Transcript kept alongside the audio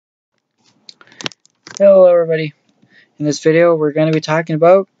Hello everybody. In this video we're going to be talking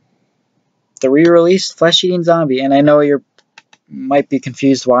about the re-released flesh-eating zombie, and I know you might be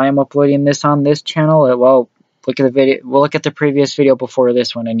confused why I'm uploading this on this channel. Well, look at the video. We'll look at the previous video before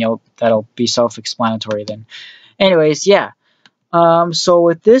this one, and that'll be self-explanatory then. Anyways, yeah. So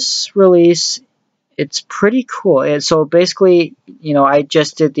with this release, it's pretty cool. So basically, I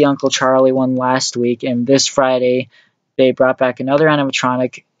just did the Uncle Charlie one last week, and this Friday they brought back another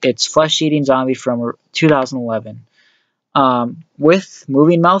animatronic. It's flesh-eating zombie from 2011. With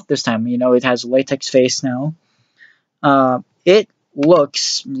moving mouth this time. It has a latex face now. It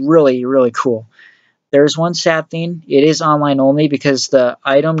looks really, really cool. There's one sad thing. It is online only because the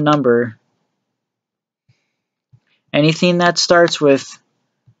item number, anything that starts with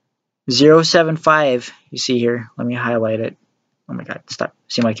 075, you see here. Let me highlight it. Oh my god, stop.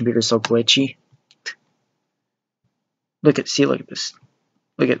 See, my computer's so glitchy. Look at this.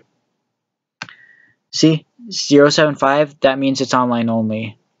 Look at, see, 075, that means it's online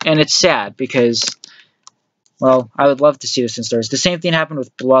only. And it's sad because, well, I would love to see this in stores. The same thing happened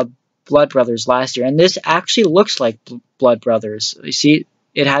with Blood Brothers last year, and this actually looks like Blood Brothers. You see,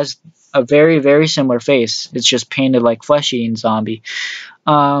 it has a very, very similar face. It's just painted like flesh-eating zombie.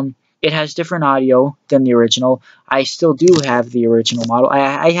 It has different audio than the original. I still do have the original model.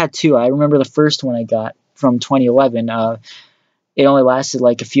 I had two. I remember the first one I got from 2011. It only lasted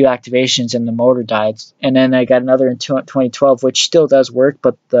like a few activations and the motor died. And then I got another in 2012, which still does work,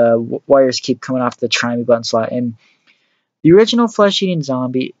 but the wires keep coming off the try me button slot. And the original flesh-eating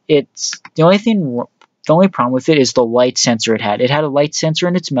zombie, the only problem with it is the light sensor it had. It had a light sensor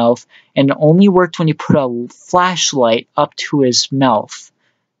in its mouth, and it only worked when you put a flashlight up to his mouth.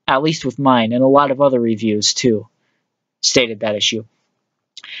 At least with mine, and a lot of other reviews too stated that issue.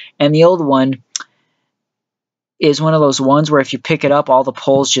 And the old one is one of those ones where if you pick it up, all the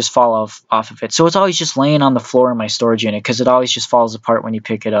poles just fall off of it. So it's always just laying on the floor in my storage unit because it always just falls apart when you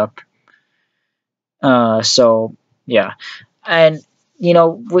pick it up. So, yeah. And,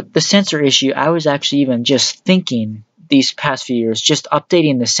 with the sensor issue, I was actually even just thinking these past few years, just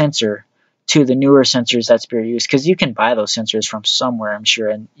updating the sensor to the newer sensors that's being used. Because you can buy those sensors from somewhere, I'm sure,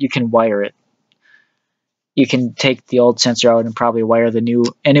 and you can wire it. You can take the old sensor out and probably wire the new,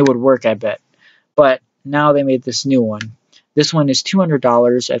 and it would work, I bet. But now they made this new one. This one is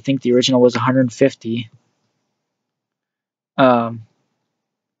 $200. I think the original was $150.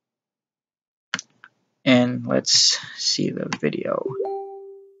 And let's see the video.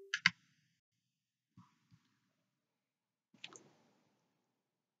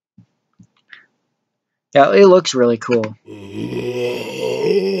 Yeah, it looks really cool.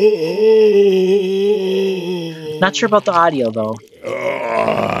 Not sure about the audio though.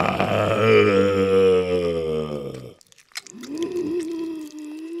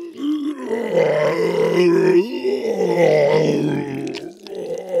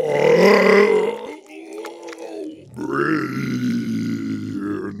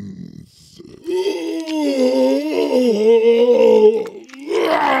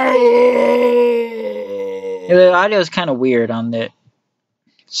 The audio is kind of weird on it,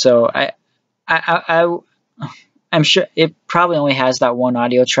 so I'm sure it probably only has that one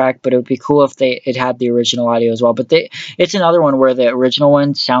audio track, but it would be cool if it had the original audio as well. But it's another one where the original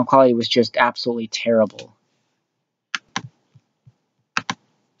one sound quality was just absolutely terrible.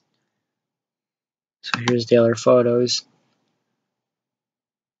 So here's the other photos.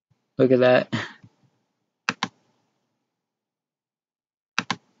 Look at that.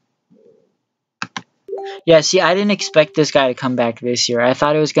 Yeah, see, I didn't expect this guy to come back this year. I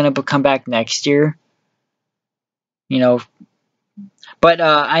thought it was going to come back next year. But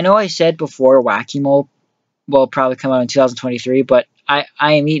I know I said before Whack-A-Mole will probably come out in 2023, but I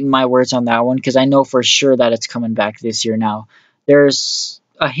am eating my words on that one because I know for sure that it's coming back this year now. There's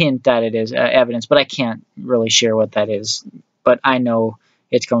a hint that it is evidence, but I can't really share what that is. But I know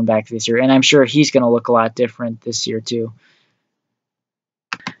it's coming back this year, and I'm sure he's going to look a lot different this year too.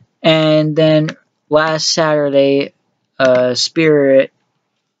 And then last Saturday, Spirit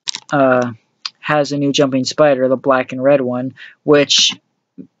has a new jumping spider, the black and red one, which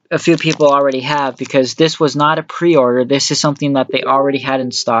a few people already have because this was not a pre-order. This is something that they already had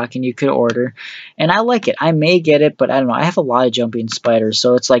in stock and you could order. And I like it. I may get it, but I don't know. I have a lot of jumping spiders,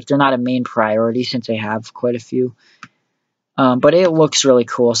 so it's like they're not a main priority since I have quite a few. But it looks really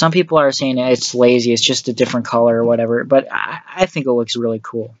cool. Some people are saying it's lazy. It's just a different color or whatever, but I think it looks really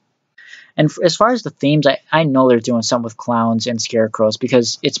cool. And as far as the themes, I know they're doing something with clowns and scarecrows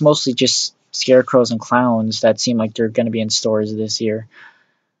because it's mostly just scarecrows and clowns that seem like they're going to be in stores this year.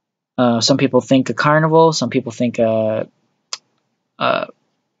 Some people think a carnival. Some people think a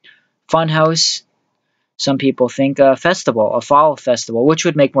fun house. Some people think a festival, a fall festival, which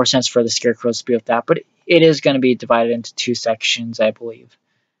would make more sense for the Scarecrows to be with that, but it is going to be divided into 2 sections, I believe.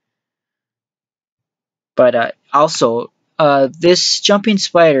 But also, this jumping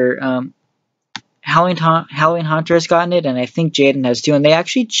spider, Halloween Hunter has gotten it, and I think Jaden has too, and they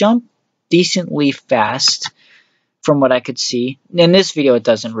actually jump decently fast from what I could see. In this video it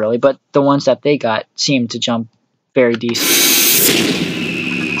doesn't really, but the ones that they got seem to jump very decent.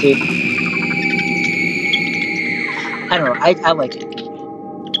 See? I don't know, I like it.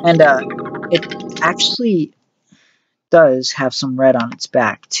 And it actually does have some red on its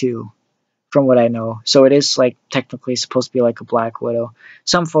back too, from what I know. So it is like technically supposed to be like a Black Widow.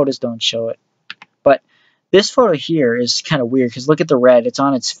 Some photos don't show it. But this photo here is kind of weird because look at the red. It's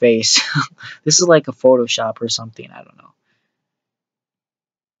on its face. This is like a Photoshop or something. I don't know.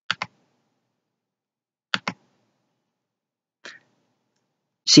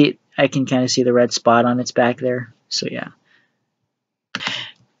 See, I can kind of see the red spot on its back there. So yeah.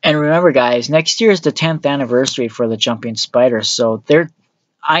 And remember, guys, next year is the 10th anniversary for the Jumping Spider. So they're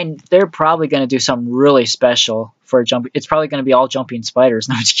probably going to do something really special for jumping. It's probably going to be all jumping spiders.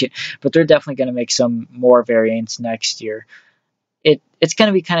 No, I'm just kidding. But they're definitely going to make some more variants next year. It's going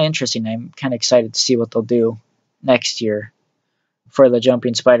to be kind of interesting. I'm kind of excited to see what they'll do next year for the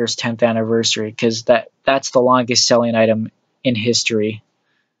Jumping Spiders 10th anniversary, because that's the longest selling item in history.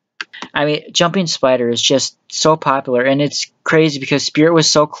 I mean, Jumping Spider is just so popular, and it's crazy because Spirit was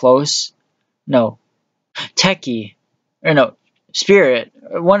so close. No, Techie, or no, Spirit,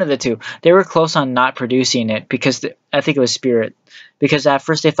 one of the two. They were close on not producing it because I think it was Spirit, because at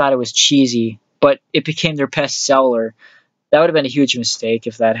first they thought it was cheesy, but it became their best seller. That would have been a huge mistake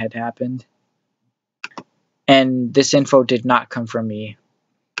if that had happened. And this info did not come from me.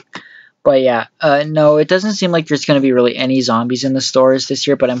 But yeah, no, it doesn't seem like there's going to be really any zombies in the stores this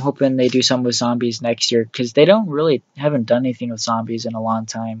year, but I'm hoping they do something with zombies next year, because they haven't done anything with zombies in a long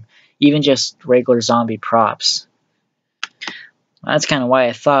time. Even just regular zombie props. That's kind of why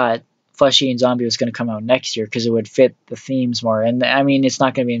I thought Flesh-Eating Zombie was going to come out next year, because it would fit the themes more. And I mean, it's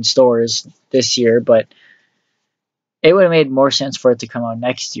not going to be in stores this year, but it would have made more sense for it to come out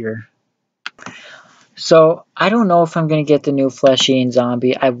next year. So, I don't know if I'm going to get the new Flesh-Eating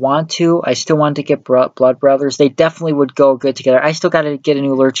Zombie. I want to. I still want to get Blood Brothers. They definitely would go good together. I still got to get a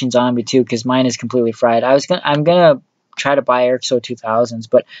new Lurching Zombie too, because mine is completely fried. I'm going to try to buy Ericso 2000s,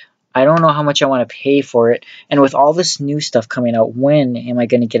 but I don't know how much I want to pay for it. And with all this new stuff coming out, when am I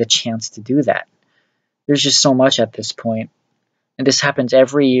going to get a chance to do that? There's just so much at this point. And this happens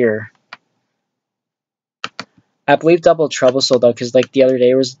every year. I believe Double Trouble sold out because like the other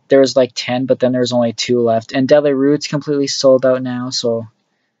day there was like 10, but then there was only 2 left. And Deadly Roots completely sold out now, so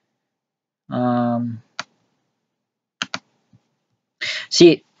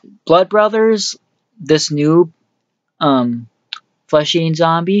see, Blood Brothers, this new Flesh-Eating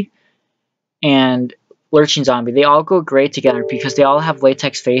Zombie and Lurching Zombie, they all go great together because they all have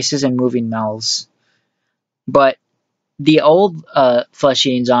latex faces and moving mouths. But the old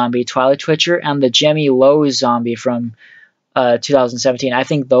Flesh-Eating Zombie, Twilight Twitcher, and the Jemmy Lowe Zombie from 2017, I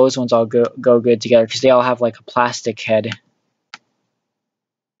think those ones all go good together because they all have like a plastic head.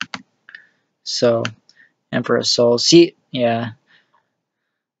 So, Emperor Soul. See, yeah.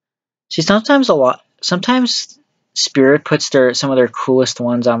 See, sometimes Spirit puts some of their coolest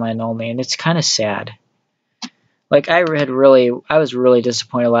ones online only, and it's kind of sad. Like, I was really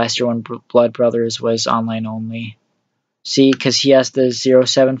disappointed last year when Blood Brothers was online only. See, because he has the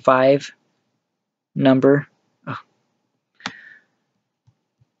 075 number. Oh.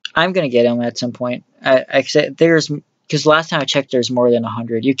 I'm going to get him at some point. Because last time I checked, there's more than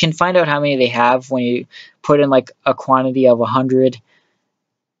 100. You can find out how many they have when you put in like a quantity of 100.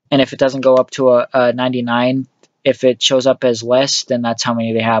 And if it doesn't go up to a 99, if it shows up as less, then that's how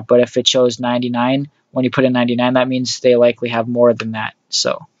many they have. But if it shows 99, when you put in 99, that means they likely have more than that.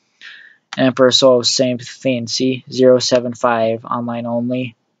 So, Emperor Soul, same thing. See, 075 online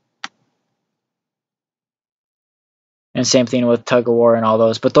only. And same thing with Tug of War and all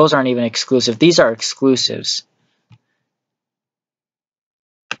those. But those aren't even exclusive. These are exclusives.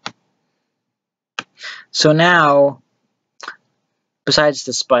 So now, besides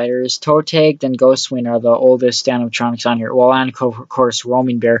the spiders, Toe Tagged and Ghostwing are the oldest animatronics on here. Well, and of course,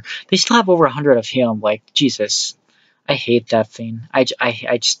 Roaming Bear. They still have over 100 of him. Like, Jesus. I hate that thing. I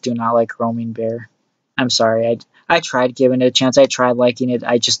just do not like Roaming Bear. I'm sorry. I tried giving it a chance. I tried liking it.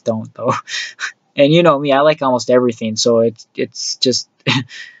 I just don't, though. And you know me. I like almost everything. So it's just...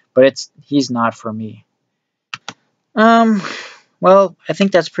 but he's not for me. Well, I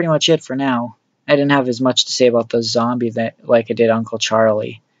think that's pretty much it for now. I didn't have as much to say about the zombie like I did Uncle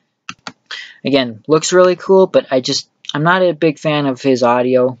Charlie. Again, looks really cool, but I'm not a big fan of his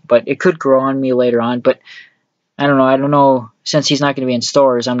audio, but it could grow on me later on. But I don't know, since he's not going to be in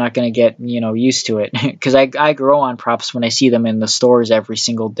stores, I'm not going to get, used to it. Because I grow on props when I see them in the stores every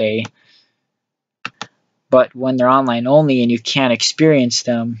single day. But when they're online only and you can't experience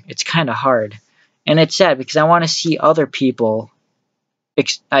them, it's kind of hard. And it's sad because I want to see other people,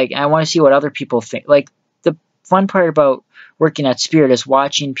 I want to see what other people think. Like, the fun part about working at Spirit is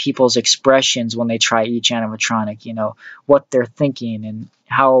watching people's expressions when they try each animatronic, what they're thinking and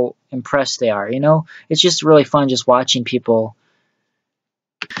how impressed they are, It's just really fun just watching people.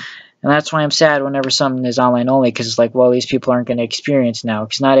 And that's why I'm sad whenever something is online only, because it's like, well, these people aren't going to experience now,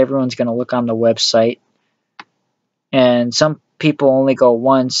 because not everyone's going to look on the website. And some people only go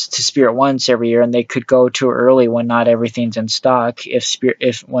to Spirit once every year, and they could go too early when not everything's in stock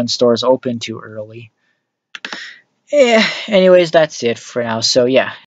if one store's open too early. Yeah, anyways, that's it for now. So yeah.